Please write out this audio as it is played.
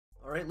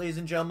Alright, ladies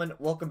and gentlemen,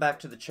 welcome back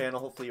to the channel.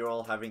 Hopefully you're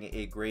all having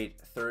a great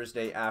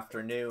Thursday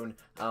afternoon.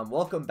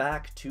 Welcome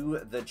back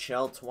to the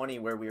Chell 20,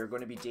 where we are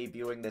going to be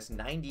debuting this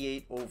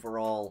 98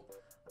 overall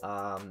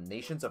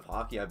Nations of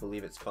Hockey, I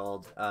believe it's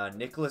called,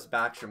 Nicklas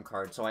Backstrom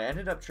card. So I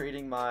ended up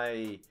trading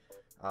my,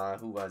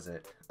 who was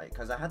it?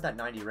 Because I had that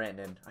 90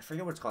 Rantanen. I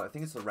forget what it's called. I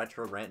think it's the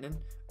Retro Rantanen.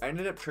 I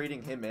ended up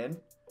trading him in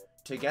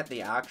to get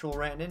the actual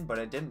Rantanen, but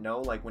I didn't know,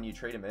 like, when you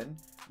trade him in,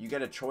 you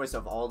get a choice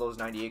of all those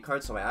 98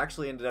 cards. So I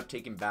actually ended up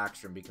taking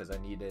Backstrom because I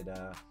needed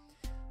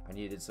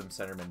some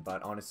centerman.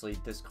 But honestly,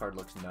 this card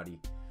looks nutty.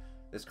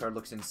 This card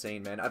looks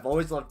insane, man. I've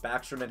always loved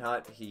Backstrom in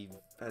Hut. He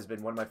has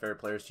been one of my favorite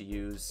players to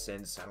use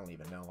since, I don't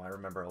even know. I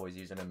remember always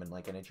using him in,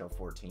 like, NHL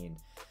 14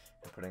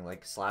 and putting,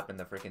 like, slapping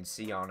the freaking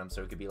C on him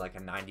so it could be, like, a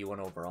 91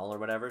 overall or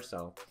whatever.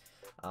 So,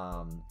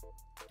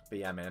 but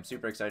yeah, man, I'm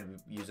super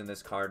excited using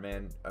this card,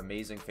 man.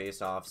 Amazing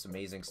face-offs,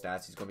 amazing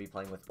stats. He's going to be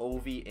playing with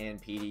Ovi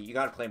and PD. You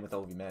got to play him with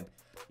Ovi, man.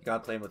 You got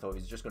to play him with Ovi.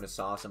 He's just going to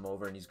sauce him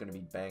over, and he's going to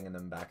be banging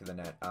them back of the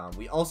net.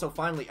 We also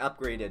finally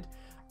upgraded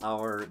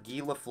our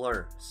Guy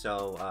Lafleur,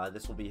 so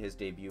this will be his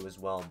debut as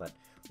well, but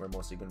we're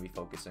mostly going to be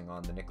focusing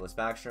on the Nicklas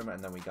Backstrom,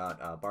 and then we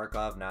got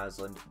Barkov,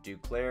 Naslund,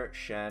 Duclair,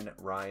 Shen,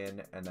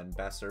 Ryan, and then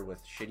Besser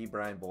with Shitty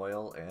Brian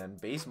Boyle and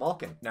Base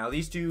Malkin. Now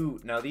these two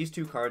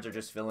cards are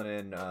just filling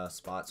in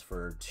spots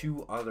for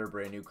two other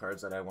brand new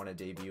cards that I want to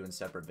debut in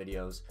separate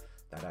videos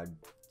that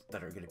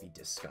are going to be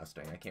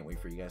disgusting. I can't wait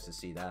for you guys to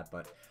see that,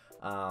 but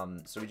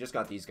so we just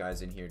got these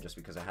guys in here just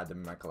because I had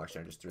them in my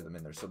collection. I just threw them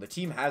in there. So the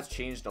team has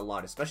changed a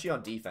lot, especially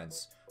on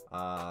defense.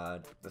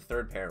 The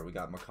third pair, we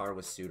got Makar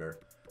with Suter.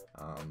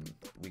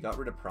 We got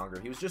rid of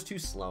Pronger. He was just too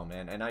slow,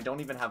 man, and I don't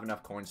even have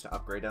enough coins to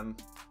upgrade him.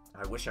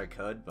 I wish I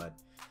could, but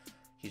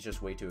he's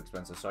just way too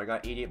expensive. So I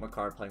got 88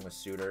 Makar playing with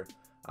Suter.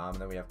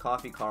 Then we have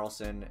Coffee,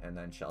 Carlson, and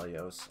then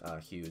Chelios,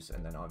 Hughes,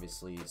 and then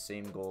obviously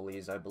same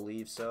goalies, I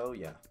believe. So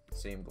yeah,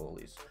 same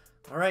goalies.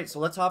 Alright, so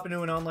let's hop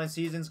into an online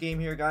seasons game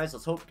here, guys.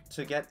 Let's hope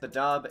to get the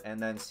dub and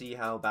then see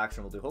how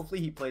Backstrom will do.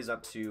 Hopefully he plays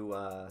up to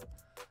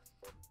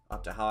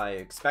how I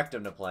expect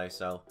him to play,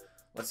 so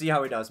let's see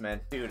how he does,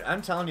 man. Dude,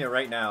 I'm telling you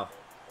right now,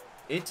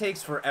 it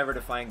takes forever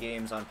to find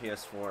games on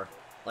PS4.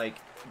 Like,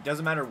 it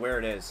doesn't matter where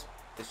it is.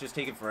 It's just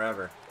taking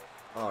forever.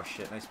 Oh,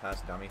 shit, nice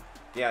pass, dummy.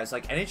 Yeah, it's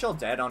like NHL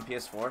dead on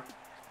PS4.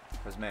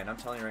 Because, man, I'm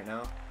telling you right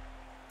now,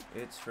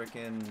 it's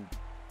freaking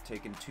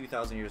taking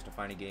 2,000 years to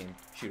find a game.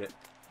 Shoot it.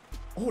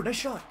 Oh, nice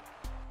shot.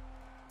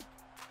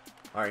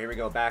 Alright, here we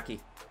go. Backy.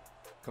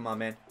 Come on,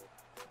 man.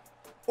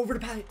 Over to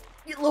Patty.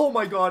 Oh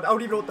my god. I don't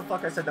even know what the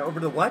fuck I said that.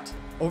 Over to what?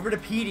 Over to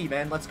Petey,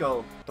 man. Let's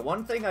go. The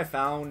one thing I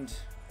found,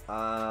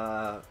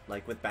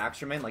 like with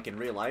Backstrom, man, like in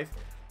real life,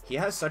 he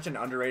has such an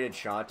underrated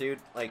shot, dude.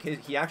 Like,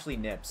 he actually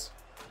nips.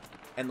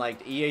 And,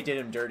 like, EA did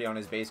him dirty on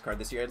his base card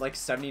this year. He had, like,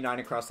 79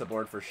 across the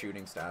board for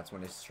shooting stats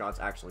when his shot's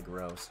actually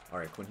gross.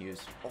 Alright, Quinn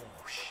Hughes. Oh,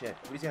 shit.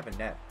 Who does he have in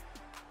net?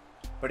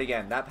 But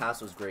again, that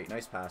pass was great.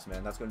 Nice pass,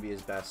 man. That's going to be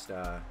his best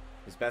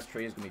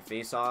trade is going to be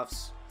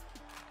face-offs.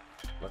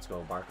 Let's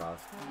go, Barkov.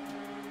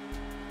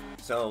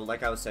 So,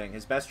 like I was saying,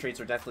 his best traits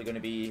are definitely going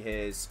to be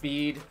his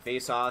speed,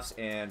 face-offs,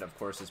 and, of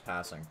course, his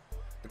passing.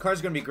 The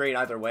card's going to be great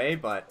either way,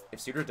 but if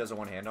Suter does a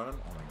one-hand on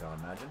him, oh my god,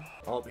 imagine.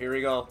 Oh, here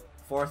we go.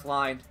 Fourth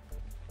line.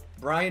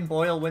 Brian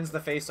Boyle wins the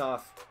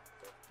face-off.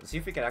 Let's see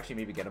if we can actually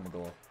maybe get him a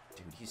goal.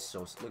 Dude, he's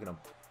so... Look at him.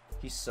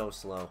 He's so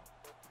slow.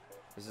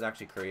 This is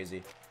actually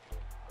crazy.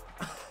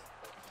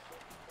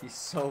 He's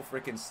so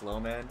freaking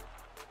slow, man.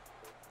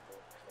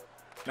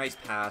 Nice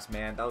pass,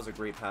 man. That was a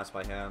great pass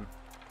by him.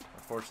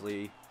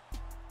 Unfortunately,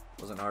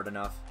 wasn't hard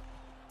enough.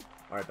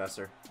 Alright,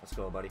 Besser. Let's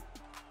go, buddy.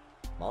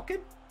 Malkin?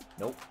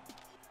 Nope.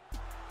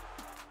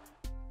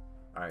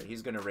 Alright,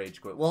 he's gonna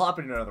rage quit. We'll hop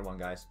into another one,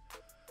 guys.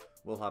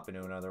 We'll hop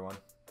into another one.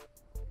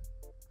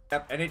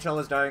 Yep, NHL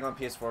is dying on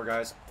PS4,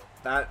 guys.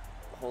 That,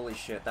 holy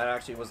shit, that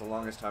actually was the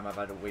longest time I've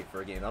had to wait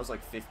for a game. That was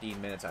like 15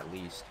 minutes at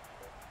least.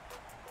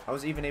 I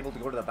was even able to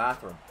go to the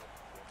bathroom.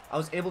 I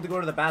was able to go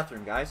to the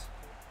bathroom, guys.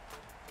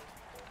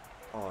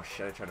 Oh,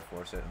 shit, I tried to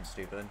force it. I'm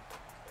stupid.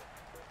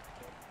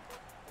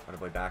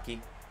 Attaboy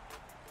Backy.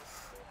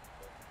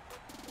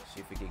 See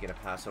if we can get a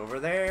pass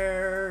over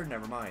there.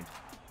 Never mind.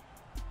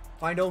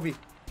 Find Ovi.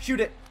 Shoot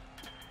it.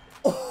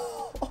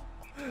 Oh,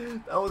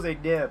 that was a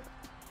dip.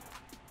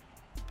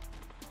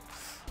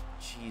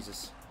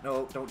 Jesus.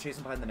 No, don't chase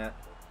him behind the net.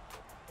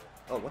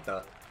 Oh, what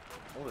the?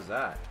 What was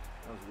that?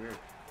 That was weird.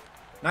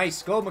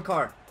 Nice. Go,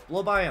 Makar.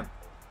 Blow by him.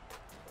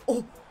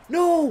 Oh,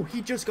 no!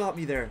 He just got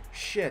me there.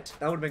 Shit.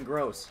 That would have been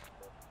gross.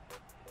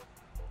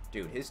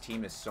 Dude, his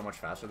team is so much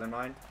faster than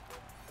mine.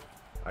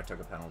 I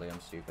took a penalty. I'm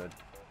stupid.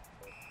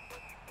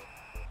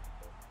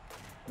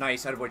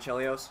 Nice. Attaboy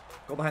Chelios.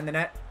 Go behind the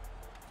net.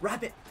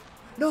 Wrap it.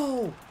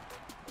 No!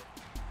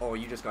 Oh,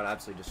 you just got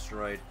absolutely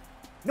destroyed.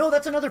 No,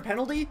 that's another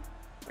penalty?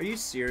 Are you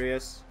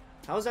serious?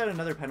 How is that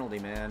another penalty,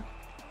 man?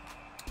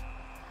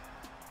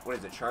 What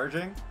is it,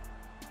 charging?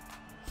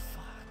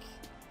 Fuck.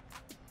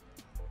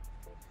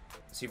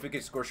 See if we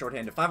can score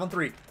shorthanded.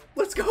 5-on-3.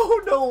 Let's go!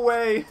 No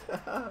way!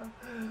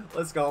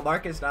 Let's go.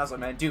 Marcus Naslund,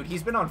 man. Dude,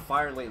 he's been on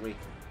fire lately.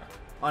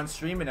 On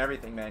stream and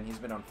everything, man. He's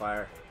been on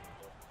fire.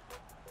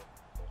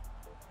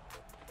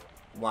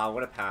 Wow,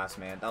 what a pass,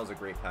 man. That was a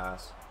great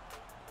pass.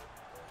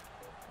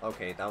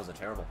 Okay, that was a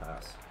terrible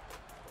pass.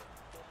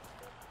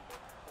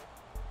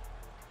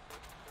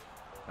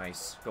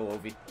 Nice. Go,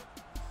 Ovi.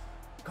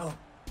 Go.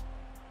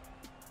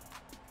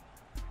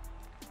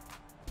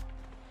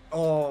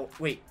 Oh,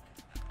 wait.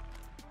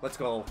 Let's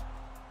go.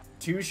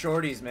 2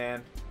 shorties,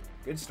 man.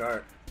 Good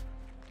start.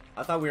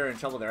 I thought we were in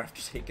trouble there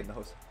after taking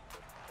those.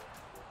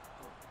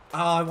 Oh,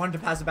 I wanted to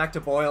pass it back to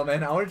Boyle,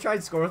 man. I want to try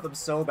and score with him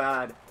so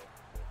bad.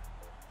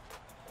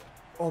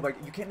 Oh my,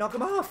 you can't knock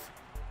him off.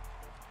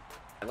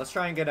 Let's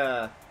try and get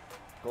a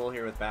goal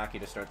here with Backy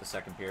to start the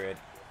second period.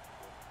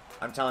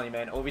 I'm telling you,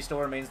 man, Ovi still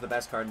remains the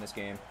best card in this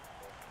game.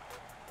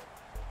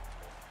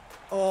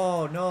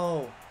 Oh,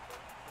 no.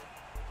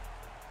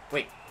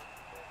 Wait.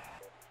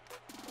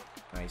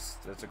 Nice.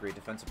 That's a great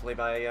defensive play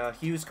by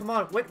Hughes. Come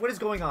on. What is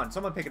going on?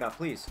 Someone pick it up,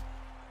 please.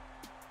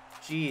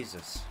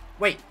 Jesus.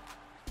 Wait.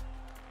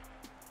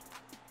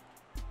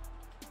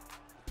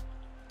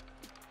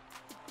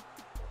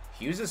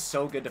 Hughes is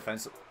so good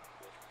defensively.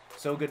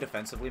 So good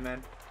defensively,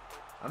 man.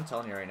 I'm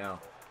telling you right now.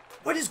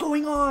 What is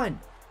going on?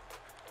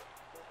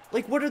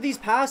 Like, what are these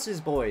passes,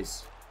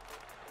 boys?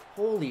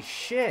 Holy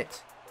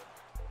shit.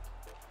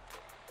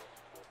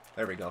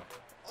 There we go.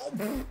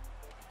 Oh.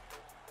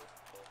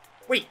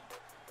 Wait.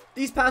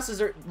 These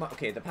passes are...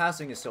 Okay, the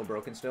passing is still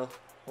broken still.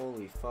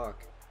 Holy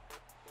fuck.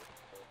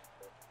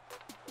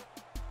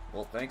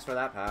 Well, thanks for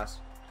that pass.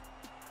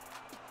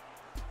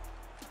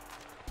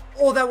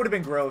 Oh, that would have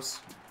been gross.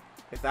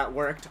 If that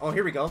worked. Oh,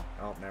 here we go.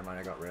 Oh, never mind.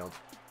 I got railed.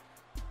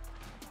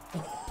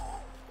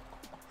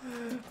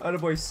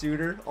 Attaboy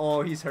Suter.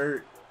 Oh, he's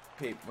hurt.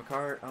 Okay,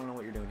 Makar, I don't know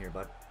what you're doing here,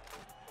 bud.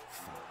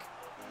 Fuck.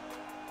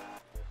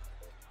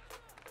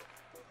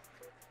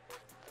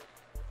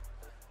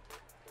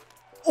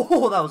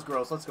 Oh, that was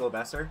gross. Let's go,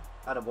 Besser.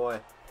 Attaboy.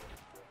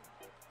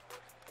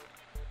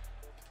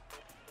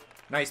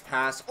 Nice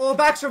pass. Oh,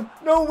 Backstrom.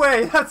 No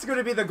way. That's going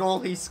to be the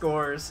goal he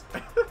scores.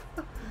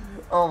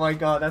 Oh my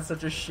god, that's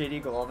such a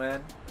shitty goal,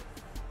 man.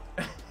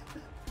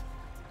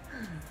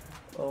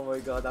 Oh my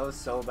god, that was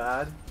so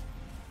bad.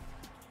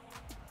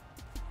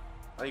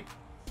 Like,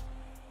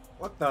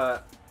 what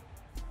the...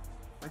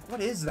 Like, what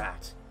is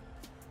that?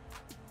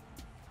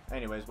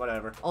 Anyways,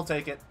 whatever. I'll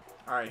take it.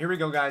 Alright, here we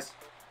go, guys.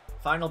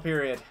 Final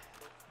period.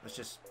 Let's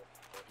just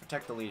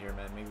protect the lead here,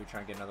 man. Maybe we try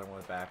and get another one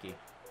with Backy.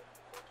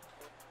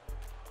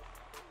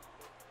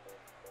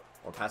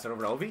 Or pass it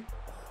over to Ovi.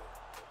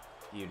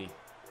 Beauty.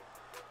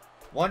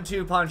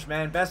 1-2 punch,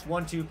 man. Best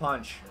 1-2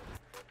 punch.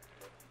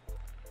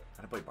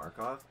 How to play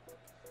Barkov?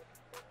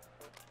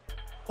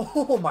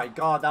 Oh my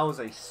god, that was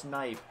a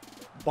snipe.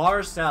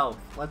 Bar south.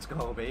 Let's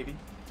go, baby.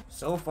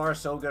 So far,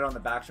 so good on the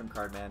Backstrom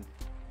card, man.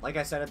 Like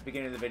I said at the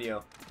beginning of the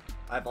video,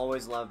 I've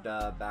always loved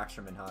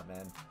Backstrom in Hot,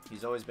 man.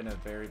 He's always been a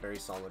very, very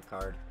solid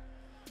card.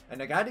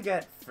 And a guy to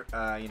get,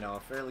 you know, a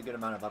fairly good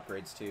amount of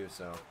upgrades, too,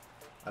 so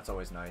that's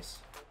always nice.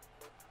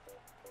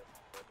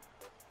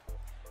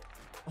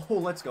 Oh,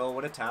 let's go.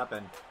 What a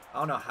tap-in. I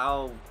don't know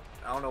how...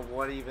 I don't know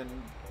what even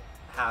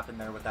happened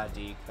there with that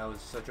deke. That was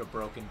such a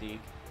broken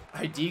deke.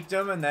 I deked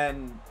him, and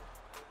then...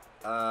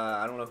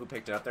 I don't know who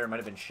picked it up there. It might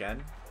have been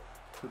Shen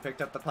who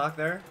picked up the puck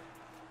there.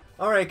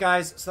 Alright,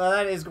 guys. So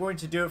that is going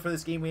to do it for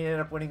this game. We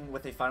ended up winning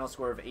with a final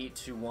score of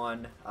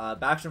 8-1.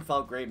 Backstrom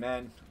felt great,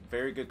 man.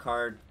 Very good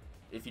card.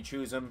 If you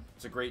choose him,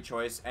 it's a great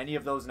choice. Any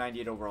of those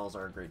 98 overalls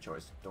are a great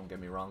choice. Don't get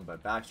me wrong,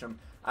 but Backstrom,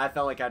 I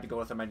felt like I had to go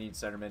with him. I need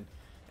centerman.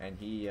 And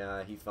he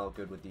felt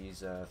good with these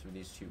through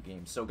these 2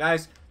 games. So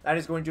guys, that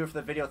is going to do it for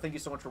the video. Thank you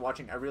so much for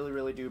watching. I really,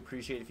 really do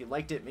appreciate it. If you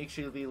liked it, make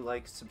sure you leave a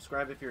like,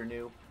 subscribe if you're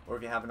new, or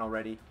if you haven't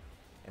already.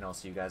 And I'll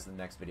see you guys in the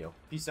next video.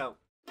 Peace out.